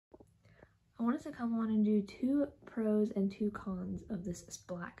I wanted to come on and do 2 pros and 2 cons of this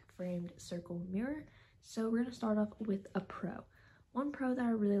black framed circle mirror. So we're going to start off with a pro. One pro that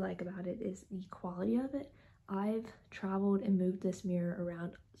I really like about it is the quality of it. I've traveled and moved this mirror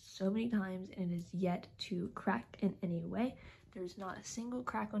around so many times and it is yet to crack in any way. There's not a single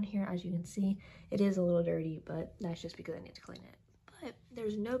crack on here, as you can see. It is a little dirty, but that's just because I need to clean it. But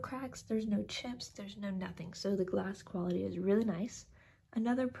there's no cracks, there's no chips, there's no nothing. So the glass quality is really nice.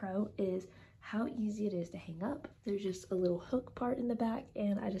 Another pro is how easy it is to hang up. There's just a little hook part in the back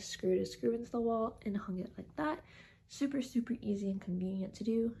and I just screwed a screw into the wall and hung it like that. Super easy and convenient to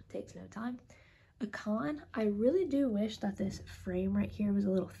do, takes no time. A con, I really do wish that this frame right here was a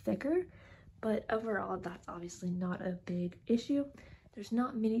little thicker, but overall that's obviously not a big issue. There's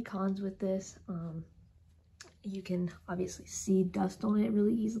not many cons with this. You can obviously see dust on it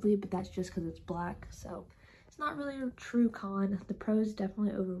really easily, but that's just because it's black, so it's not really a true con. The pros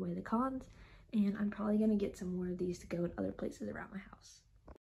definitely overweigh the cons, and I'm probably going to get some more of these to go in other places around my house.